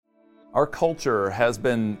Our culture has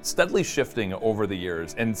been steadily shifting over the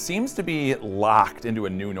years and seems to be locked into a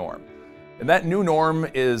new norm. And that new norm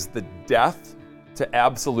is the death to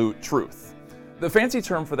absolute truth. The fancy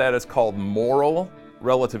term for that is called moral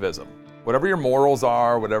relativism. Whatever your morals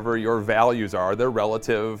are, whatever your values are, they're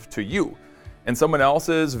relative to you. And someone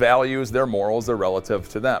else's values, their morals, are relative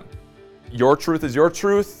to them. Your truth is your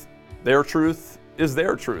truth, their truth is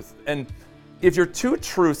their truth. And if your two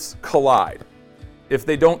truths collide, if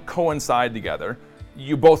they don't coincide together,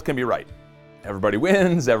 you both can be right. Everybody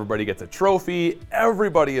wins, everybody gets a trophy,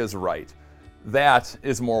 everybody is right. That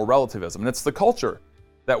is moral relativism, and it's the culture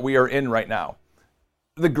that we are in right now.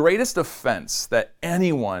 The greatest offense that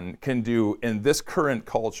anyone can do in this current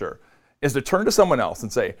culture is to turn to someone else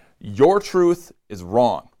and say, your truth is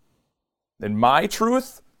wrong, and my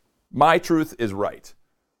truth is right.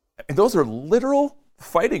 And those are literal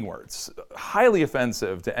fighting words, highly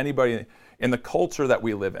offensive to anybody in the culture that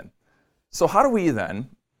we live in. So how do we then,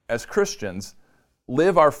 as Christians,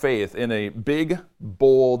 live our faith in a big,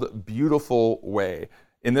 bold, beautiful way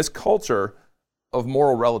in this culture of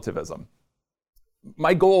moral relativism?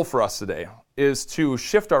 My goal for us today is to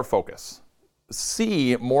shift our focus,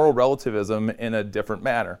 see moral relativism in a different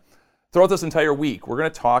manner. Throughout this entire week, we're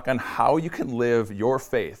going to talk on how you can live your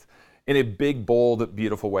faith in a big, bold,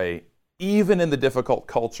 beautiful way, even in the difficult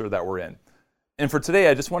culture that we're in. And for today,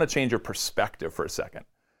 I just want to change your perspective for a second,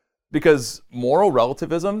 because moral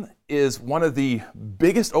relativism is one of the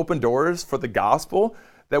biggest open doors for the gospel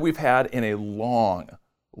that we've had in a long,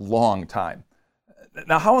 long time.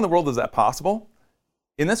 Now, how in the world is that possible?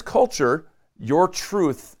 In this culture, your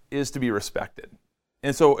truth is to be respected.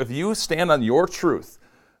 And so if you stand on your truth,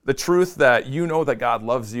 the truth that you know that God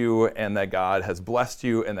loves you and that God has blessed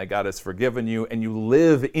you and that God has forgiven you, and you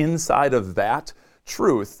live inside of that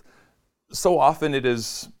truth, so often it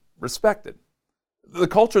is respected. The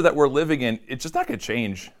culture that we're living in, it's just not going to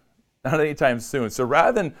change, not anytime soon. So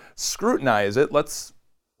rather than scrutinize it, let's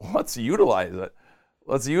utilize it.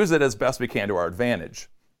 Let's use it as best we can to our advantage.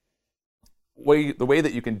 The way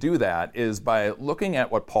that you can do that is by looking at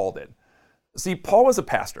what Paul did. See, Paul was a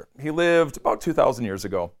pastor. He lived about 2,000 years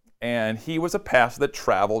ago, and he was a pastor that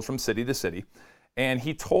traveled from city to city, and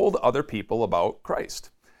he told other people about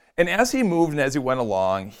Christ. And as he moved and as he went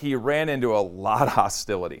along, he ran into a lot of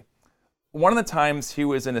hostility. One of the times he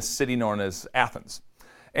was in a city known as Athens.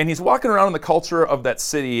 And he's walking around in the culture of that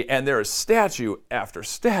city, and there is statue after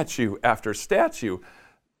statue after statue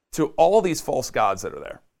to all these false gods that are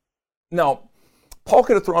there. Now, Paul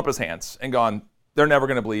could have thrown up his hands and gone, they're never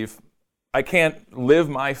going to believe. I can't live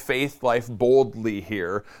my faith life boldly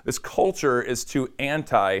here. This culture is too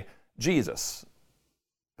anti-Jesus.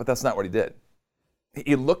 But that's not what he did.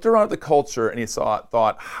 He looked around at the culture and he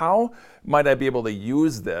thought, how might I be able to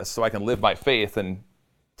use this so I can live my faith and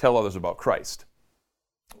tell others about Christ?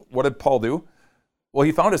 What did Paul do? Well,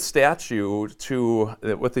 he found a statue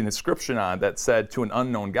with an inscription on that said, to an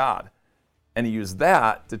unknown God. And he used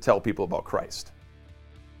that to tell people about Christ.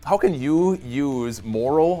 How can you use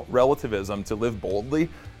moral relativism to live boldly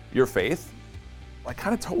your faith? I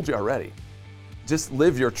kind of told you already. Just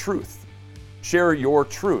live your truth. Share your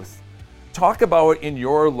truth. Talk about in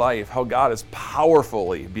your life how God has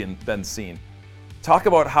powerfully been seen. Talk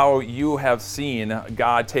about how you have seen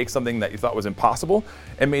God take something that you thought was impossible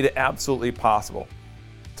and made it absolutely possible.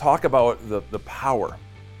 Talk about the power,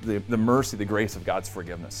 the mercy, the grace of God's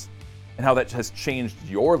forgiveness, and how that has changed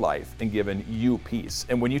your life and given you peace.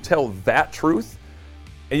 And when you tell that truth,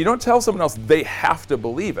 and you don't tell someone else they have to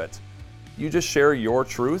believe it, you just share your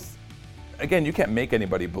truth. Again, you can't make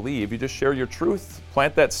anybody believe. You just share your truth,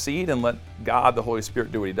 plant that seed, and let God, the Holy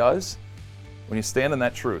Spirit, do what He does. When you stand in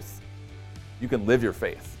that truth, you can live your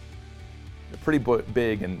faith in a pretty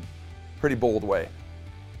big and pretty bold way.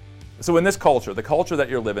 So in this culture, the culture that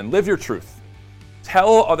you're living, live your truth.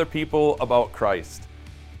 Tell other people about Christ.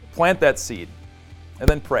 Plant that seed, and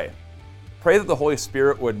then pray. Pray that the Holy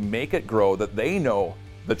Spirit would make it grow, that they know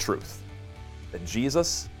the truth, that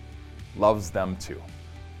Jesus loves them too.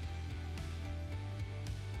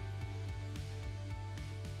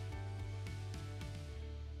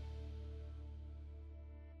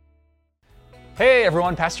 Hey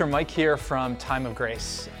everyone, Pastor Mike here from Time of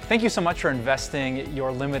Grace. Thank you so much for investing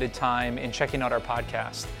your limited time in checking out our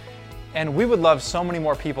podcast. And we would love so many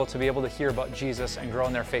more people to be able to hear about Jesus and grow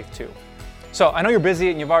in their faith too. So I know you're busy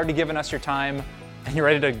and you've already given us your time and you're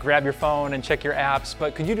ready to grab your phone and check your apps,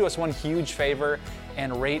 but could you do us one huge favor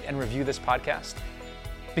and rate and review this podcast?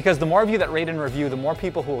 Because the more of you that rate and review, the more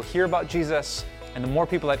people who will hear about Jesus, and the more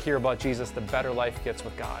people that hear about Jesus, the better life gets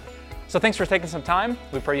with God. So thanks for taking some time.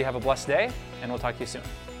 We pray you have a blessed day, and we'll talk to you soon.